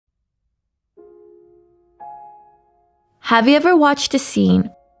Have you ever watched a scene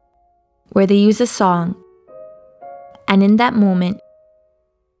where they use a song and in that moment,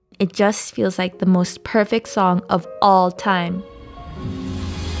 it just feels like the most perfect song of all time?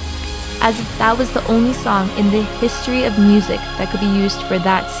 As if that was the only song in the history of music that could be used for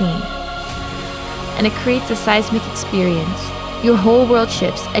that scene. And it creates a seismic experience. Your whole world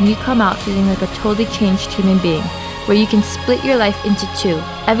shifts and you come out feeling like a totally changed human being, where you can split your life into two.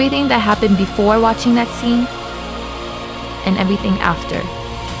 Everything that happened before watching that scene and everything after.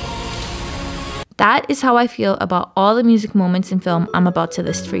 That is how I feel about all the music moments in film I'm about to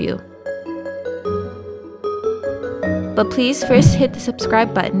list for you. But please first hit the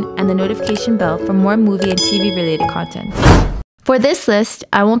subscribe button and the notification bell for more movie and TV related content. For this list,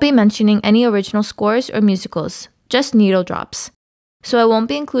 I won't be mentioning any original scores or musicals, just needle drops. So I won't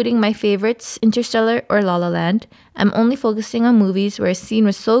be including my favorites, Interstellar or La La Land. I'm only focusing on movies where a scene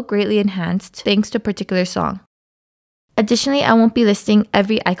was so greatly enhanced thanks to a particular song. Additionally, I won't be listing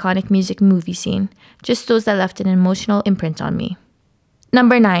every iconic music movie scene, just those that left an emotional imprint on me.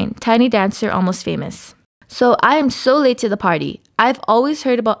 Number 9, Tiny Dancer Almost Famous. So I am so late to the party. I've always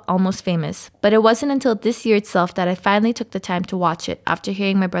heard about Almost Famous, but it wasn't until this year itself that I finally took the time to watch it after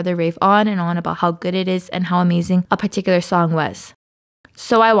hearing my brother rave on and on about how good it is and how amazing a particular song was.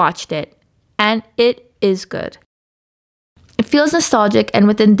 So I watched it, and it is good. It feels nostalgic, and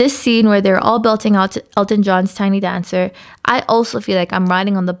within this scene where they're all belting out to Elton John's Tiny Dancer, I also feel like I'm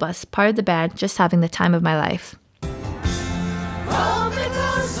riding on the bus, part of the band, just having the time of my life.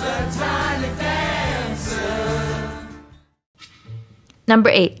 Number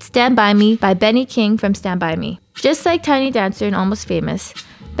 8, Stand By Me by Benny King from Stand By Me. Just like Tiny Dancer and Almost Famous,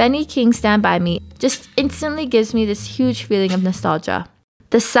 Benny King's Stand By Me just instantly gives me this huge feeling of nostalgia.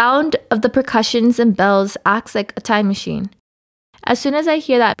 The sound of the percussions and bells acts like a time machine. As soon as I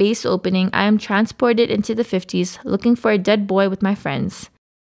hear that bass opening, I am transported into the 50s looking for a dead boy with my friends.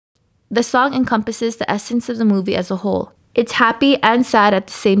 The song encompasses the essence of the movie as a whole. It's happy and sad at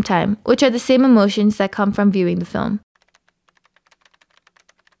the same time, which are the same emotions that come from viewing the film.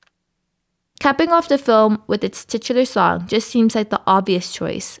 Capping off the film with its titular song just seems like the obvious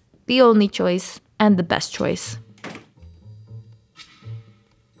choice, the only choice, and the best choice.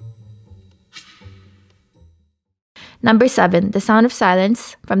 Number 7, The Sound of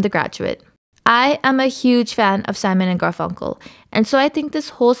Silence from The Graduate. I am a huge fan of Simon and Garfunkel, and so I think this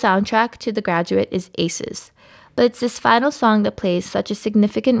whole soundtrack to The Graduate is aces. But it's this final song that plays such a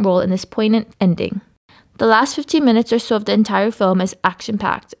significant role in this poignant ending. The last 15 minutes or so of the entire film is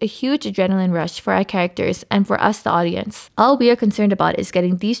action-packed, a huge adrenaline rush for our characters and for us, the audience. All we are concerned about is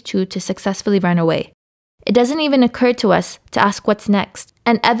getting these two to successfully run away. It doesn't even occur to us to ask what's next,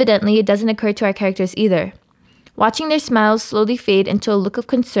 and evidently it doesn't occur to our characters either. Watching their smiles slowly fade into a look of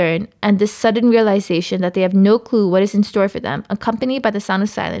concern and this sudden realization that they have no clue what is in store for them, accompanied by the sound of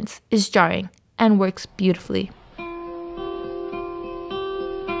silence, is jarring and works beautifully.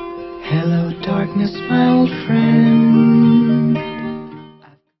 Hello, darkness, my old friend.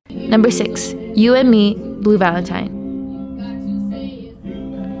 Number 6, You and Me, Blue Valentine.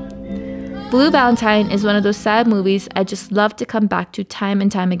 Blue Valentine is one of those sad movies I just love to come back to time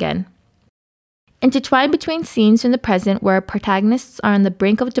and time again. Intertwined between scenes from the present where our protagonists are on the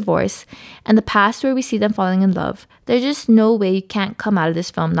brink of divorce and the past where we see them falling in love, there's just no way you can't come out of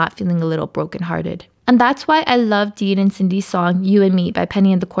this film not feeling a little brokenhearted. And that's why I love Dean and Cindy's song You and Me by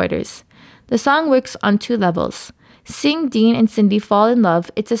Penny and the Quarters. The song works on two levels. Seeing Dean and Cindy fall in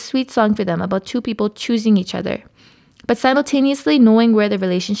love, it's a sweet song for them about two people choosing each other. But simultaneously knowing where the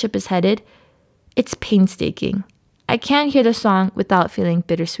relationship is headed, it's painstaking. I can't hear the song without feeling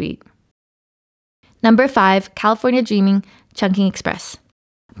bittersweet. Number 5, California Dreaming, Chungking Express.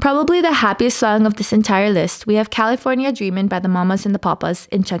 Probably the happiest song of this entire list, we have California Dreamin' by the Mamas and the Papas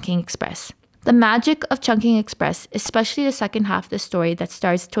in Chungking Express. The magic of Chungking Express, especially the second half of the story that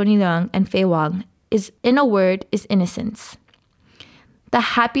stars Tony Leung and Faye Wong, is, in a word, is innocence. The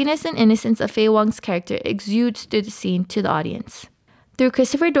happiness and innocence of Faye Wong's character exudes through the scene to the audience. Through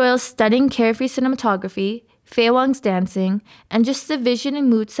Christopher Doyle's stunning carefree cinematography, Faye Wong's dancing, and just the vision and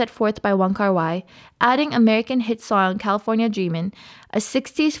mood set forth by Wong Kar-wai, adding American hit song California Dreamin', a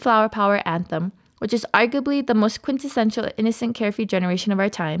 60s flower power anthem, which is arguably the most quintessential innocent carefree generation of our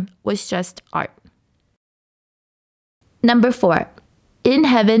time, was just art. Number 4, In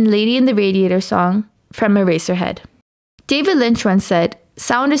Heaven, Lady in the Radiator song from Eraserhead. David Lynch once said,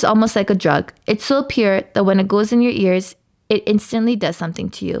 "Sound is almost like a drug. It's so pure that when it goes in your ears, it instantly does something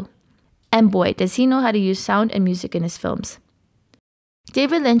to you." And boy, does he know how to use sound and music in his films.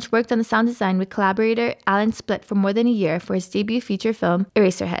 David Lynch worked on the sound design with collaborator Alan Split for more than a year for his debut feature film,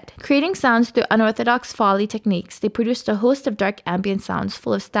 Eraserhead. Creating sounds through unorthodox Foley techniques, they produced a host of dark ambient sounds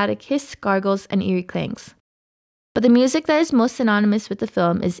full of static hiss, gargles, and eerie clangs. But the music that is most synonymous with the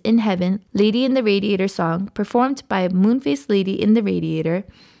film is In Heaven, Lady in the Radiator song, performed by Moonface Lady in the Radiator,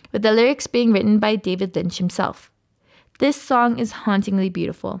 with the lyrics being written by David Lynch himself. This song is hauntingly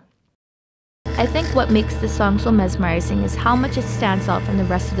beautiful. I think what makes this song so mesmerizing is how much it stands out from the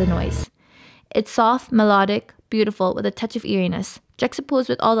rest of the noise. It's soft, melodic, beautiful, with a touch of eeriness. Juxtaposed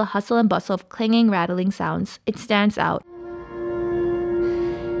with all the hustle and bustle of clanging, rattling sounds, it stands out.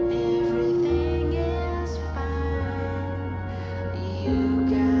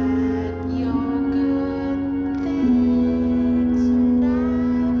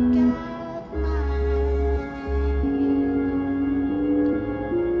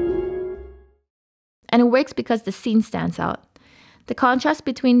 And it works because the scene stands out. The contrast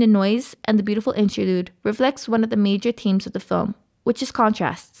between the noise and the beautiful interlude reflects one of the major themes of the film, which is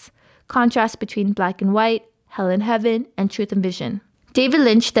contrasts. Contrast between black and white, hell and heaven, and truth and vision. David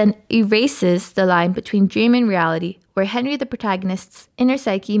Lynch then erases the line between dream and reality, where Henry, the protagonist's inner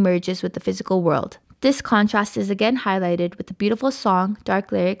psyche, merges with the physical world. This contrast is again highlighted with the beautiful song,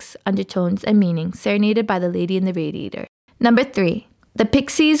 dark lyrics, undertones, and meaning serenaded by the Lady in the Radiator. Number 3. The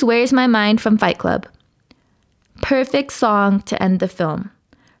Pixies' Where's My Mind from Fight Club. Perfect song to end the film.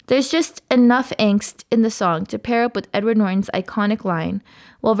 There's just enough angst in the song to pair up with Edward Norton's iconic line,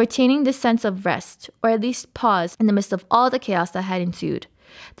 while retaining this sense of rest, or at least pause, in the midst of all the chaos that had ensued.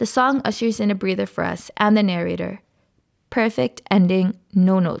 The song ushers in a breather for us and the narrator. Perfect ending,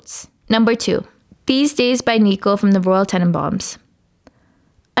 no notes. Number 2. These Days by Nico from the Royal Tenenbaums.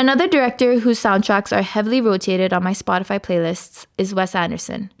 Another director whose soundtracks are heavily rotated on my Spotify playlists is Wes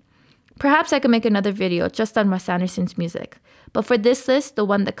Anderson. Perhaps I could make another video just on Wes Anderson's music, but for this list, the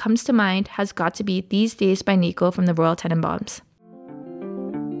one that comes to mind has got to be These Days by Nico from the Royal Tenenbaums.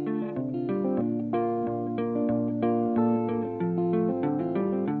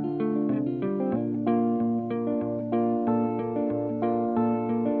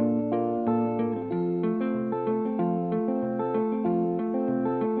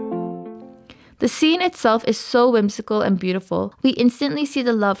 The scene itself is so whimsical and beautiful. We instantly see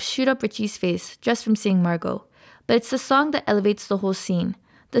the love shoot up Richie's face just from seeing Margot. But it's the song that elevates the whole scene.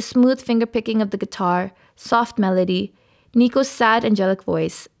 The smooth finger-picking of the guitar, soft melody, Nico's sad, angelic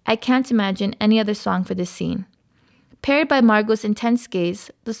voice. I can't imagine any other song for this scene. Paired by Margot's intense gaze,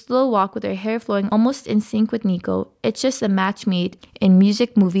 the slow walk with her hair flowing almost in sync with Nico, it's just a match made in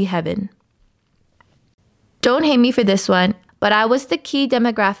music movie heaven. Don't hate me for this one, but I was the key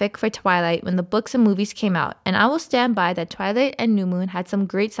demographic for Twilight when the books and movies came out, and I will stand by that Twilight and New Moon had some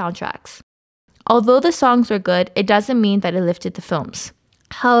great soundtracks. Although the songs were good, it doesn't mean that it lifted the films.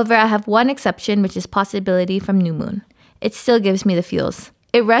 However, I have one exception, which is Possibility from New Moon. It still gives me the feels.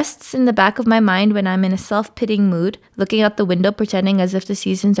 It rests in the back of my mind when I'm in a self-pitying mood, looking out the window pretending as if the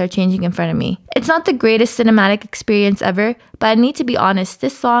seasons are changing in front of me. It's not the greatest cinematic experience ever, but I need to be honest,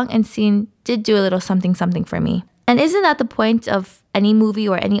 this song and scene did do a little something for me. And isn't that the point of any movie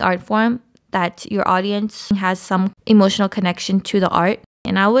or any art form, that your audience has some emotional connection to the art?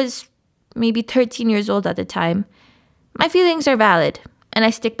 And I was maybe 13 years old at the time. My feelings are valid, and I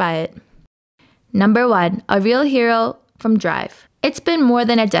stick by it. Number 1, A Real Hero from Drive. It's been more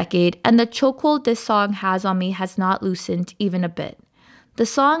than a decade, and the chokehold this song has on me has not loosened even a bit. The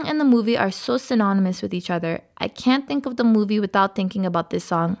song and the movie are so synonymous with each other, I can't think of the movie without thinking about this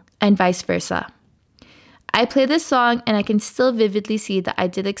song, and vice versa. I play this song and I can still vividly see the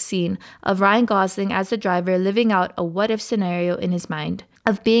idyllic scene of Ryan Gosling as the driver living out a what-if scenario in his mind,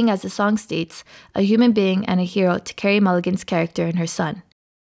 of being, as the song states, a human being and a hero to Carey Mulligan's character and her son.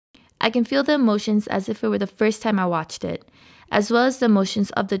 I can feel the emotions as if it were the first time I watched it, as well as the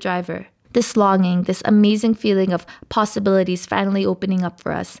emotions of the driver. This longing, this amazing feeling of possibilities finally opening up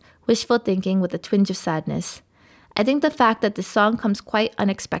for us, wishful thinking with a twinge of sadness. I think the fact that the song comes quite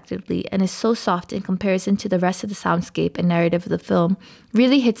unexpectedly and is so soft in comparison to the rest of the soundscape and narrative of the film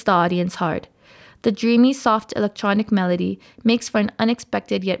really hits the audience hard. The dreamy, soft electronic melody makes for an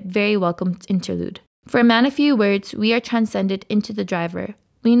unexpected yet very welcome interlude. For a man of few words, we are transcended into the driver.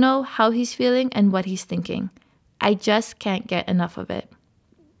 We know how he's feeling and what he's thinking. I just can't get enough of it.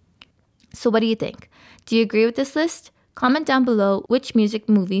 So what do you think? Do you agree with this list? Comment down below which music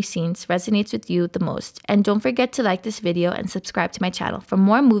movie scenes resonates with you the most, and don't forget to like this video and subscribe to my channel for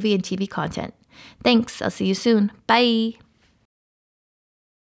more movie and TV content. Thanks, I'll see you soon. Bye!